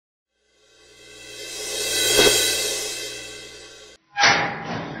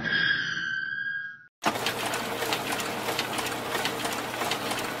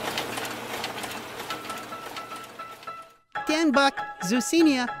Buck,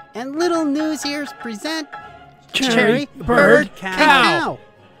 Zucchenia, and Little News Ears present Cherry, Bird, Cow.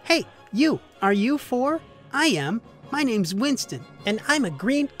 Hey, you, are you 4? I am. My name's Winston. And I'm a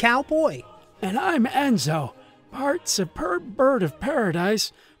green cowboy. And I'm Enzo, part superb bird of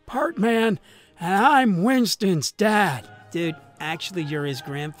paradise, part man, and I'm Winston's dad. Dude, actually you're his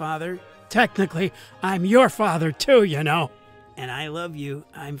grandfather. Technically, I'm your father too, you know. And I love you.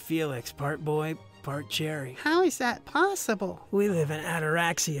 I'm Felix, part boy, part cherry. How is that possible? We live in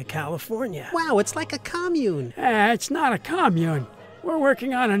Ataraxia, California. Wow, it's like a commune. It's not a commune. We're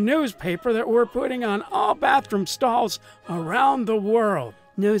working on a newspaper that we're putting on all bathroom stalls around the world.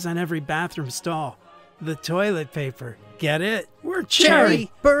 News on every bathroom stall. The toilet paper. Get it? We're Cherry,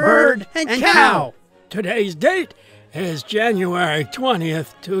 Bird, and Cow. Today's date is January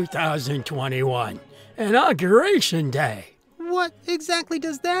 20th, 2021. Inauguration Day. What exactly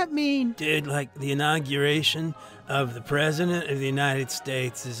does that mean? Dude, like the inauguration of the President of the United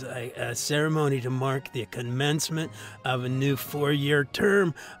States is a ceremony to mark the commencement of a new 4-year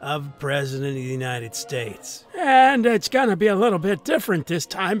term of President of the United States. And it's going to be a little bit different this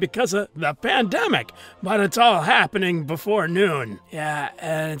time because of the pandemic, but it's all happening before noon. Yeah,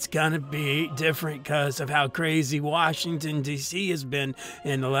 and it's going to be different because of how crazy Washington, D.C. has been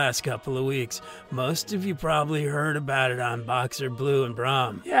in the last couple of weeks. Most of you probably heard about it on Boxer Blue and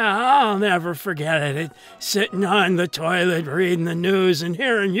Brom. Yeah, I'll never forget it. Sitting on the toilet, reading the news, and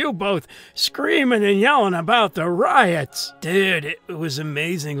hearing you both screaming and yelling about the riots. Dude, it was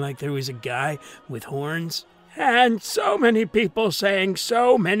amazing. Like, there was a guy with horns. And so many people saying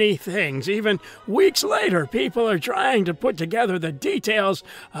so many things. Even weeks later, people are trying to put together the details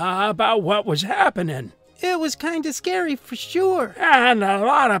about what was happening. It was kind of scary for sure. And a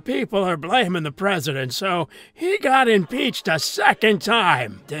lot of people are blaming the president, so he got impeached a second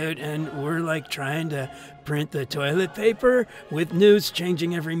time. Dude, and we're like trying to print the toilet paper with news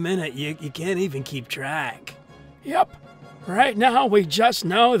changing every minute. You can't even keep track. Yep. Right now, we just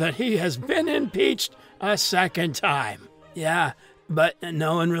know that he has been impeached a second time. Yeah, but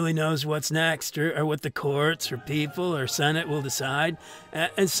no one really knows what's next or what the courts or people or Senate will decide.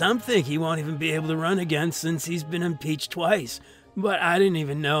 And some think he won't even be able to run again since he's been impeached twice. But I didn't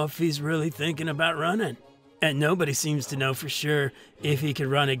even know if he's really thinking about running. And nobody seems to know for sure if he could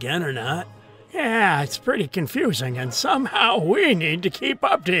run again or not. Yeah, it's pretty confusing, and somehow we need to keep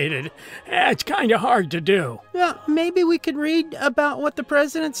updated. It's kind of hard to do. Well, maybe we could read about what the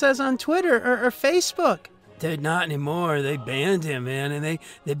president says on Twitter or Facebook. Dude, not anymore. They banned him, man, and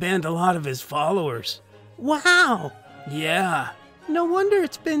they banned a lot of his followers. Wow. Yeah. No wonder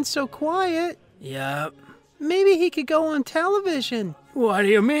it's been so quiet. Yep. Maybe he could go on television. What do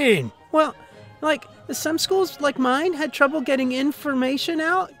you mean? Well, like, some schools like mine had trouble getting information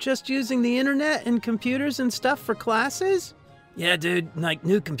out just using the internet and computers and stuff for classes. Yeah, dude, like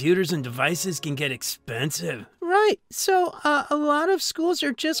new computers and devices can get expensive. Right, so a lot of schools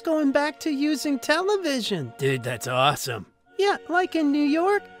are just going back to using television. Dude, that's awesome. Yeah, like in New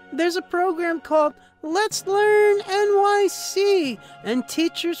York, there's a program called Let's Learn NYC, and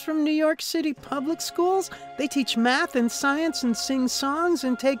teachers from New York City public schools, they teach math and science and sing songs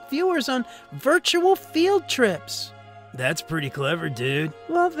and take viewers on virtual field trips. That's pretty clever, dude.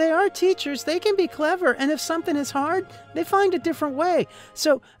 Well, they are teachers. They can be clever, and if something is hard, they find a different way.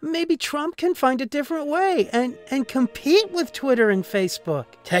 So maybe Trump can find a different way and compete with Twitter and Facebook.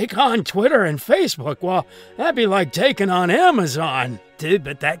 Take on Twitter and Facebook? Well, that'd be like taking on Amazon. Dude,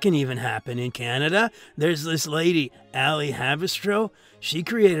 but that can even happen in Canada. There's this lady, Ali Havistro. She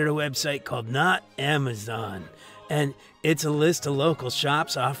created a website called Not Amazon. And it's a list of local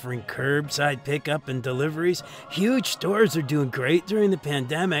shops offering curbside pickup and deliveries. Huge stores are doing great during the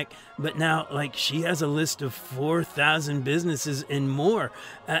pandemic, but now, like, she has a list of 4,000 businesses and more,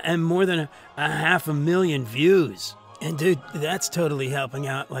 and more than a 500,000 views. And dude, that's totally helping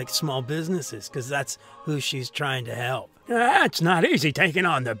out, like, small businesses, because that's who she's trying to help. That's not easy taking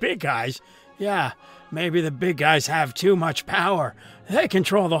on the big guys. Yeah, maybe the big guys have too much power. They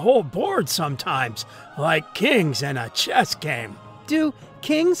control the whole board sometimes, like kings in a chess game. Do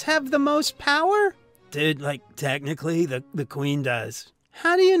kings have the most power? Dude, like, technically, the queen does.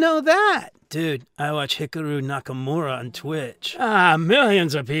 How do you know that? Dude, I watch Hikaru Nakamura on Twitch.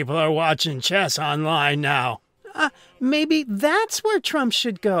 Millions of people are watching chess online now. Maybe that's where Trump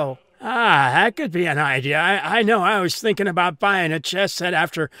should go. That could be an idea. I know I was thinking about buying a chess set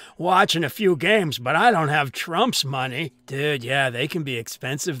after watching a few games, but I don't have Trump's money. Dude, yeah, they can be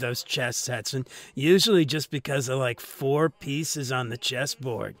expensive, those chess sets, and usually just because of like 4 pieces on the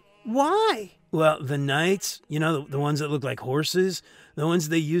chessboard. Why? Well, the knights, you know, the ones that look like horses, the ones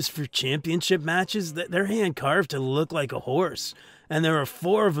they use for championship matches, they're hand carved to look like a horse. And there are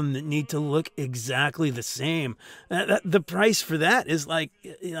 4 of them that need to look exactly the same. The price for that is like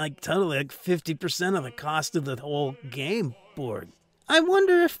totally like 50% of the cost of the whole game board. I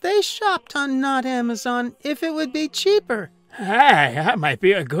wonder if they shopped on Not Amazon, if it would be cheaper. Hey, that might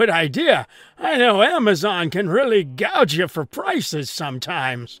be a good idea. I know Amazon can really gouge you for prices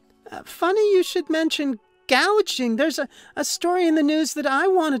sometimes. Funny you should mention gouging. There's a story in the news that I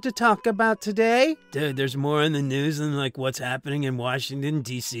wanted to talk about today. Dude, there's more in the news than like what's happening in Washington,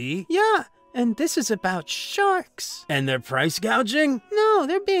 D.C.? Yeah, and this is about sharks. And they're price gouging? No,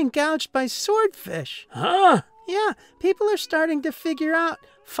 they're being gouged by swordfish. Huh? Yeah, people are starting to figure out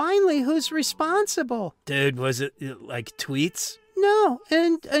finally who's responsible. Dude, was it like tweets? No,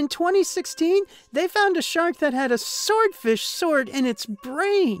 in 2016, they found a shark that had a swordfish sword in its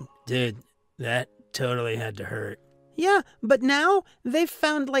brain. Dude, that totally had to hurt. Yeah, but now they've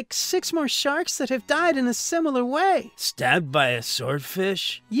found like 6 more sharks that have died in a similar way. Stabbed by a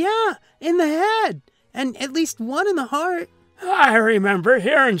swordfish? Yeah, in the head, and at least 1 in the heart. I remember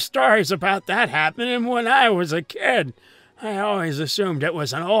hearing stories about that happening when I was a kid. I always assumed it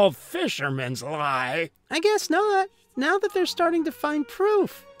was an old fisherman's lie. I guess not, now that they're starting to find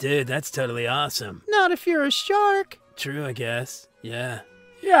proof. Dude, that's totally awesome. Not if you're a shark. True, I guess. Yeah.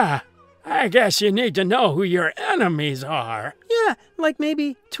 Yeah, I guess you need to know who your enemies are. Yeah, like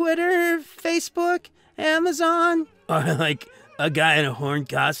maybe Twitter, Facebook, Amazon. Or like a guy in a horned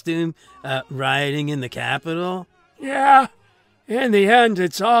costume rioting in the Capitol. Yeah, in the end,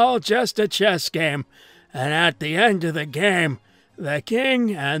 it's all just a chess game. And at the end of the game, the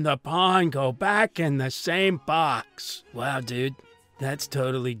king and the pawn go back in the same box. Wow, dude, that's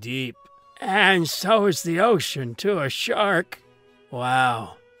totally deep. And so is the ocean to a shark.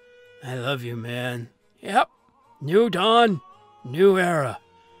 Wow. I love you, man. Yep. New dawn, new era,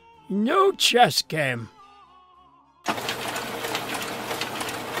 new chess game.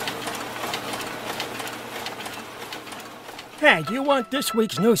 Hey, do you want this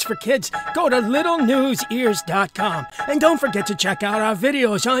week's news for kids? Go to LNE.news.com. And don't forget to check out our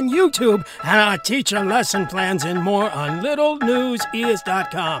videos on YouTube and our teacher lesson plans and more on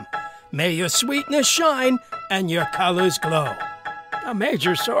LNE.news.com. May your sweetness shine and your colors glow. A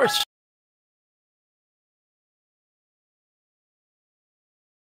major source